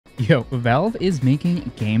Yo, Valve is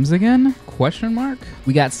making games again? Question mark?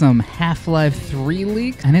 We got some Half-Life 3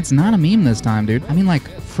 leaks, and it's not a meme this time, dude. I mean, like,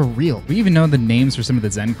 for real. We even know the names for some of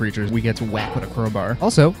the Zen creatures we get to whack with a crowbar.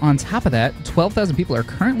 Also, on top of that, 12,000 people are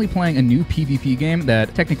currently playing a new PvP game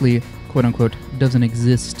that technically, quote-unquote, doesn't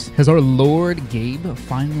exist. Has our Lord Gabe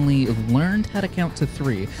finally learned how to count to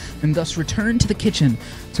 3, and thus returned to the kitchen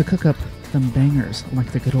to cook up them bangers like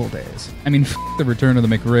the good old days. I mean, the return of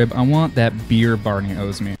the McRib. I want that beer Barney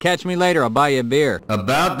owes me. Catch me later, I'll buy you a beer.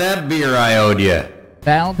 About that beer I owed you.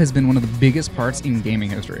 Valve has been one of the biggest parts in gaming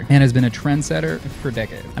history and has been a trendsetter for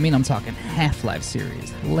decades. I mean, I'm talking Half-Life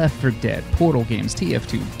series, Left 4 Dead, Portal games,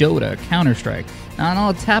 TF2, Dota, Counter-Strike, and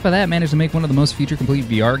on top of that, managed to make one of the most feature-complete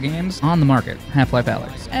VR games on the market, Half-Life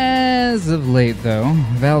Alyx. As of late, though,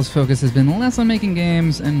 Valve's focus has been less on making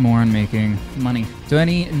games and more on making money. So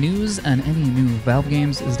any news on any new Valve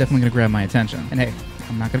games is definitely going to grab my attention. And hey,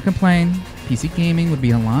 I'm not going to complain. PC gaming would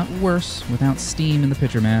be a lot worse without Steam in the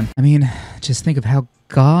picture, man. I mean, just think of how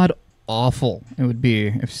god-awful it would be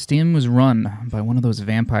if Steam was run by one of those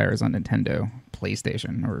vampires on Nintendo,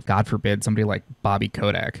 PlayStation, or God forbid, somebody like Bobby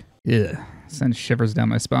Kotick. Ugh. Sends shivers down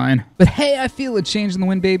my spine. But hey, I feel a change in the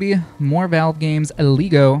wind, baby. More Valve games,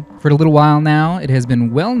 Lego. For a little while now, it has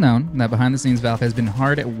been well known that behind the scenes, Valve has been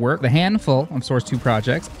hard at work with a handful of Source 2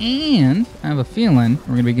 projects, and I have a feeling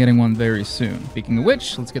we're gonna be getting one very soon. Speaking of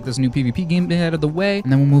which, let's get this new PvP game out of the way,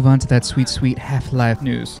 and then we'll move on to that sweet, sweet Half-Life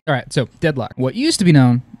news. All right, so Deadlock. What used to be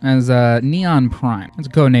known as Neon Prime. It's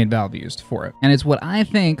a code name Valve used for it. And it's what I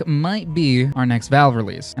think might be our next Valve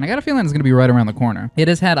release. And I got a feeling it's gonna be right around the corner. It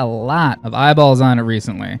has had a lot of eyeballs on it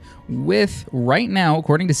recently, with right now,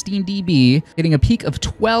 according to SteamDB, getting a peak of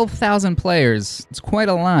 12,000 players. It's quite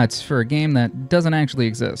a lot for a game that doesn't actually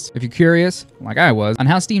exist. If you're curious, like I was, on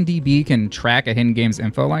how SteamDB can track a hidden game's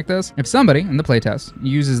info like this, if somebody in the playtest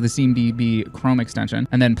uses the SteamDB Chrome extension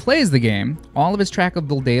and then plays the game, all of his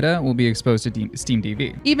trackable data will be exposed to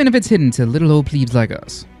SteamDB, even if it's hidden to little old plebes like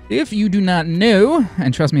us. If you do not know,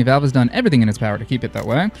 and trust me, Valve has done everything in its power to keep it that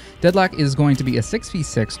way, Deadlock is going to be a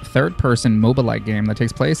 6v6 third-person MOBA-like game that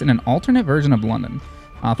takes place in an alternate version of London.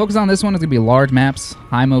 Focus on this one is going to be large maps,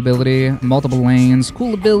 high mobility, multiple lanes,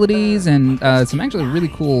 cool abilities, and some actually really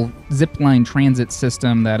cool zipline transit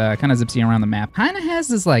system that kind of zips you around the map. Kind of has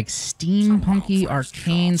this like steampunky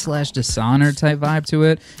arcane / Dishonored type vibe to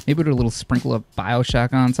it. Maybe with a little sprinkle of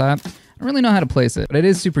Bioshock on top. I don't really know how to place it, but it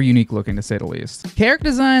is super unique looking to say the least. Character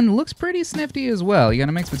design looks pretty snifty as well. You got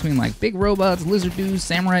a mix between like big robots, lizard dudes,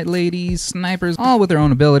 samurai ladies, snipers, all with their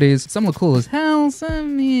own abilities. Some look cool as hell,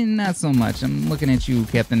 some not so much. I'm looking at you,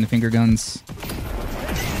 Captain Finger Guns.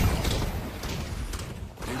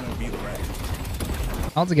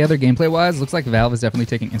 Altogether, gameplay-wise, looks like Valve is definitely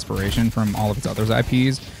taking inspiration from all of its other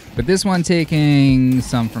IPs, but this one taking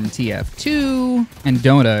some from TF2 and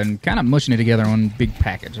Dota and kind of mushing it together in one big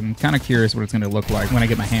package. I'm kind of curious what it's going to look like when I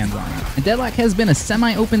get my hands on it. And Deadlock has been a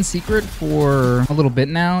semi-open secret for a little bit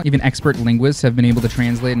now. Even expert linguists have been able to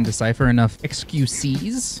translate and decipher enough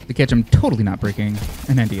XQCs to catch them totally not breaking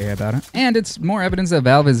an NDA about it. And it's more evidence that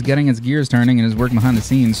Valve is getting its gears turning and is working behind the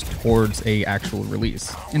scenes towards a actual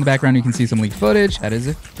release. In the background, you can see some leaked footage. That is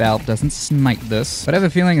if Valve doesn't smite this. But I have a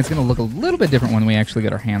feeling it's going to look a little bit different when we actually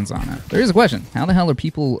get our hands on it. There is a question. How the hell are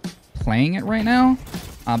people playing it right now?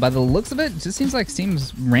 By the looks of it, just seems like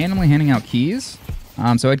Steam's randomly handing out keys.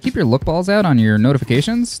 So I'd keep your look balls out on your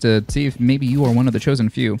notifications to see if maybe you are one of the chosen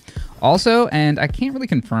few. Also, and I can't really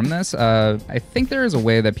confirm this, I think there is a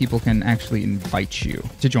way that people can actually invite you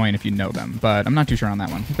to join if you know them, but I'm not too sure on that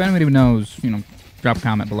one. If anybody knows, drop a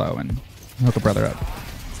comment below and hook a brother up,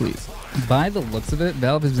 please. By the looks of it,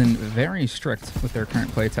 Valve has been very strict with their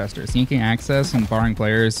current playtesters, yanking access and barring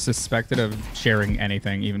players suspected of sharing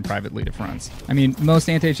anything, even privately, to friends. I mean, most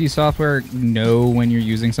anti-cheat software know when you're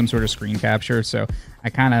using some sort of screen capture, so I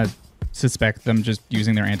kind of suspect them just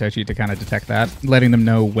using their anti-cheat to kind of detect that, letting them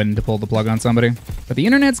know when to pull the plug on somebody. But the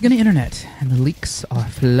internet's gonna internet, and the leaks are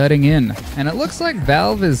flooding in. And it looks like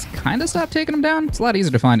Valve has kind of stopped taking them down. It's a lot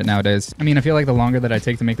easier to find it nowadays. I mean, I feel like the longer that I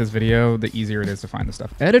take to make this video, the easier it is to find the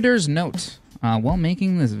stuff. Editor's note. While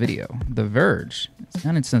making this video, The Verge has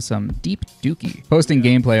gone into some deep dookie, posting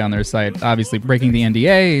gameplay on their site, obviously breaking the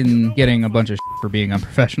NDA and getting a bunch of shit for being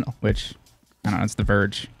unprofessional, which, I don't know, it's The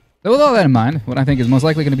Verge. So with all that in mind, what I think is most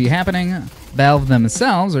likely going to be happening, Valve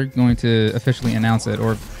themselves are going to officially announce it,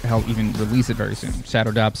 or hell, even release it very soon.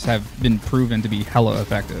 Shadow drops have been proven to be hella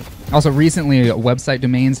effective. Also, recently, website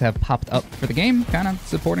domains have popped up for the game, kind of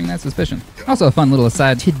supporting that suspicion. Also, a fun little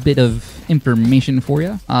aside tidbit of information for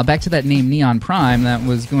you. Back to that name Neon Prime, that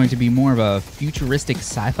was going to be more of a futuristic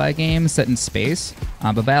sci-fi game set in space,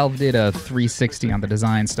 but Valve did a 360 on the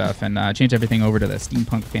design stuff and changed everything over to the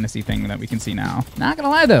steampunk fantasy thing that we can see now. Not gonna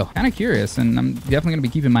lie though, kind of curious, and I'm definitely gonna be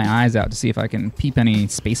keeping my eyes out to see if I can peep any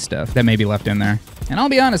space stuff that may be left in there. And I'll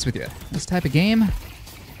be honest with you, this type of game,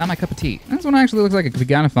 not my cup of tea. This one actually looks like it could be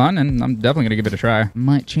kind of fun, and I'm definitely gonna give it a try.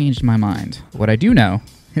 Might change my mind. What I do know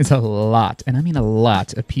is a lot, and I mean a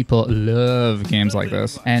lot, of people love games like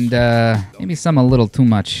this. And maybe some a little too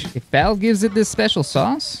much. If Valve gives it this special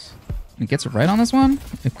sauce and gets it right on this one,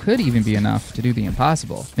 it could even be enough to do the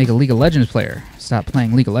impossible. Make a League of Legends player stop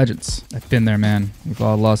playing League of Legends. I've been there, man. We've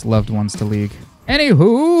all lost loved ones to League.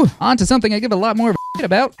 Anywho, on to something I give a lot more of a shit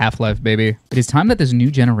about. Half-Life, baby. It is time that this new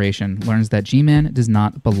generation learns that G-Man does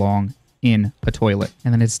not belong in a toilet.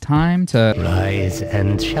 And then it's time to rise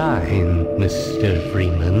and shine, Mr.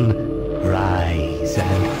 Freeman. Rise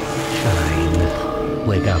and shine.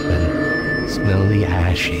 Wake up and smell the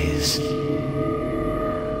ashes.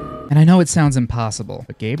 And I know it sounds impossible,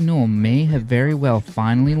 but Gabe Newell may have very well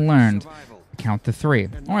finally learned to count to 3.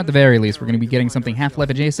 Or at the very least, we're going to be getting something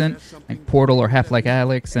Half-Life adjacent, like Portal or Half-Life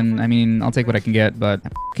Alyx, and I mean, I'll take what I can get, but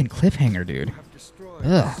that fucking cliffhanger, dude.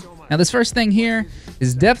 Ugh. Now this first thing here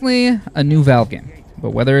is definitely a new Valve game,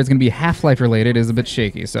 but whether it's going to be Half-Life related is a bit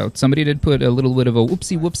shaky. So somebody did put a little bit of a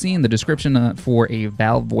whoopsie in the description for a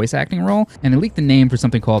Valve voice acting role, and they leaked the name for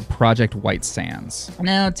something called Project White Sands.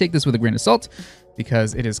 Now take this with a grain of salt,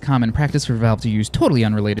 because it is common practice for Valve to use totally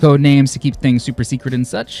unrelated code names to keep things super secret and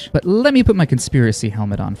such. But let me put my conspiracy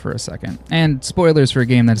helmet on for a second. And spoilers for a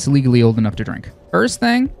game that's legally old enough to drink. First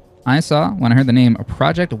thing I saw when I heard the name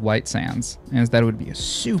Project White Sands is that it would be a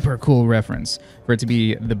super cool reference for it to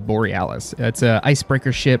be the Borealis. It's an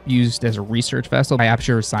icebreaker ship used as a research vessel by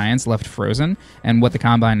Aperture Science left frozen, and what the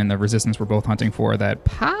Combine and the Resistance were both hunting for that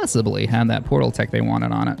possibly had that portal tech they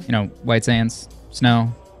wanted on it. You know, White Sands,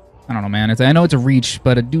 snow. I don't know, man. I know it's a reach,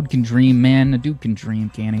 but a dude can dream, man. A dude can dream,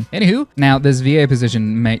 can he? Anywho, now this VA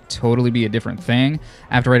position might totally be a different thing.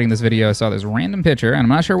 After writing this video, I saw this random picture, and I'm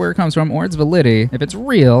not sure where it comes from or its validity. If it's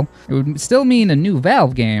real, it would still mean a new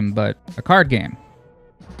Valve game, but a card game.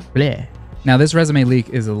 Bleh. Now, this resume leak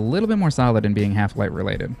is a little bit more solid in being Half-Life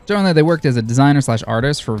related. Showing that they worked as a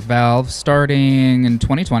designer/artist for Valve starting in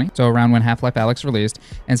 2020, so around when Half-Life Alyx released,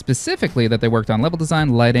 and specifically that they worked on level design,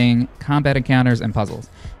 lighting, combat encounters, and puzzles.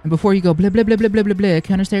 And before you go blah blah blah blah blah blah blah,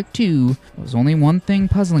 Counter-Strike 2, there's only one thing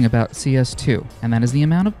puzzling about CS2, and that is the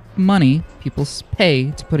amount of money people pay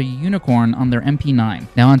to put a unicorn on their MP9.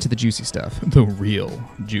 Now on to the juicy stuff. The real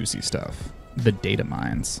juicy stuff. The data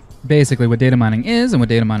mines. Basically, what data mining is and what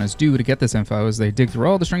data miners do to get this info is they dig through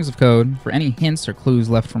all the strings of code for any hints or clues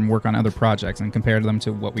left from work on other projects and compare them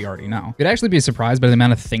to what we already know. You'd actually be surprised by the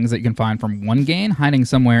amount of things that you can find from one game hiding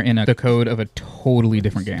somewhere in the code of a totally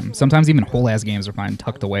different game. Sometimes even whole-ass games are found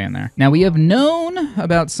tucked away in there. Now, we have known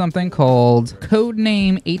about something called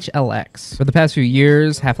codename HLX. For the past few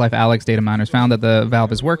years, Half-Life Alyx data miners found that the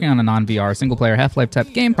Valve is working on a non-VR single-player Half-Life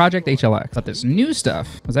type game, Project HLX. But this new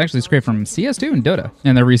stuff was actually scraped from CS2 and Dota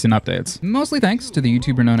in their recent updates. Mostly thanks to the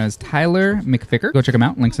YouTuber known as Tyler McFicker. Go check him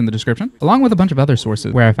out, links in the description, along with a bunch of other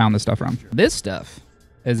sources where I found this stuff from. This stuff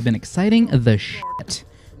has been exciting the shit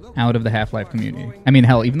out of the Half-Life community. I mean,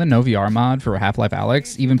 hell, even the No VR mod for Half-Life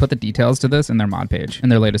Alyx even put the details to this in their mod page in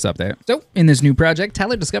their latest update. So, in this new project,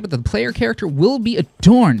 Tyler discovered that the player character will be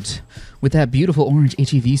adorned with that beautiful orange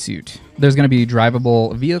HEV suit. There's going to be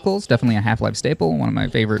drivable vehicles, definitely a Half-Life staple. One of my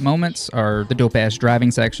favorite moments are the dope-ass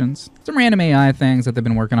driving sections. Some random AI things that they've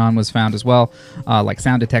been working on was found as well, like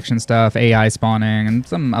sound detection stuff, AI spawning, and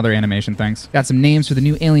some other animation things. Got some names for the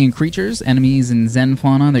new alien creatures, enemies, and Zen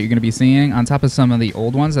fauna that you're going to be seeing, on top of some of the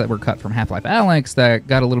old ones that were cut from Half-Life Alyx that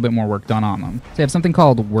got a little bit more work done on them. So you have something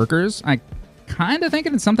called workers. I kind of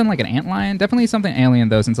thinking it's something like an antlion. Definitely something alien,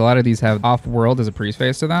 though, since a lot of these have off-world as a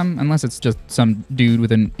preface to them, unless it's just some dude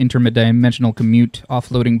with an interdimensional commute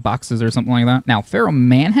offloading boxes or something like that. Now, Pharaoh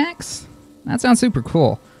Manhacks? That sounds super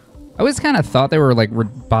cool. I always kind of thought they were like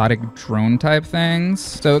robotic drone type things,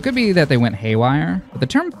 so it could be that they went haywire, but the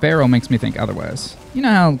term Pharaoh makes me think otherwise. You know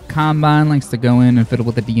how Combine likes to go in and fiddle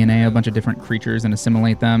with the DNA of a bunch of different creatures and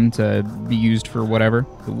assimilate them to be used for whatever?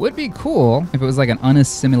 It would be cool if it was like an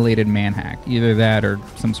unassimilated manhack, either that or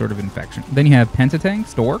some sort of infection. Then you have Pentatang,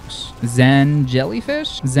 storks, Zen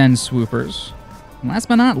jellyfish, Zen swoopers, and last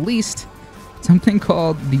but not least, something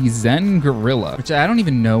called the Zen Gorilla, which I don't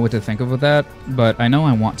even know what to think of with that, but I know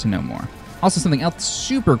I want to know more. Also, something else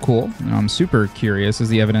super cool, and I'm super curious, is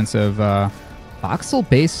the evidence of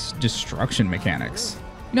voxel-based destruction mechanics.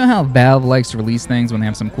 You know how Valve likes to release things when they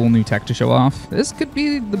have some cool new tech to show off? This could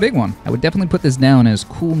be the big one. I would definitely put this down as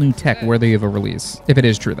cool new tech worthy of a release. If it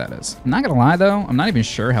is true, that is. I'm not gonna lie though, I'm not even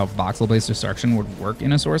sure how voxel-based destruction would work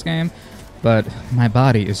in a Source game, but my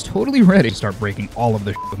body is totally ready to start breaking all of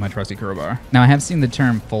the with my trusty crowbar. Now, I have seen the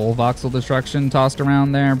term full voxel destruction tossed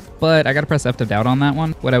around there, but I gotta press F to doubt on that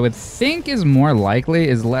one. What I would think is more likely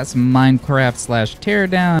is less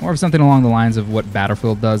Minecraft/teardown, or something along the lines of what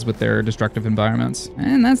Battlefield does with their destructive environments.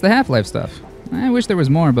 And that's the Half-Life stuff. I wish there was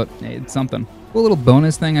more, but hey, it's something. Cool little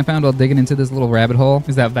bonus thing I found while digging into this little rabbit hole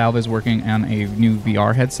is that Valve is working on a new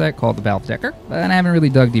VR headset called the Valve Decker, but I haven't really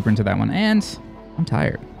dug deeper into that one, and I'm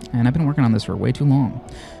tired. And I've been working on this for way too long.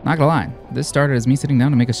 Not gonna lie, this started as me sitting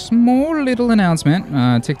down to make a small little announcement,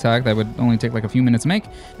 TikTok, that would only take like a few minutes to make,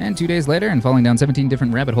 and 2 days later, and falling down 17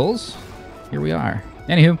 different rabbit holes, here we are.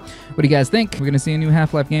 Anywho, what do you guys think? We're gonna see a new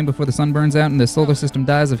Half-Life game before the sun burns out and the solar system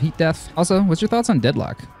dies of heat death? Also, what's your thoughts on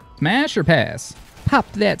Deadlock? Smash or pass?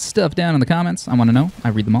 Pop that stuff down in the comments. I wanna know. I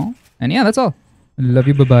read them all. And yeah, that's all. Love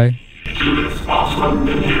you, bye-bye.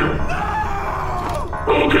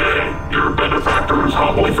 Okay, your benefactors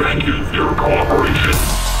humbly thank you for your cooperation.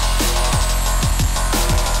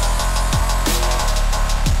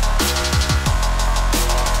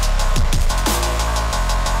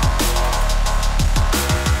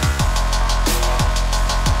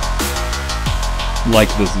 Like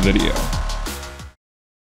this video.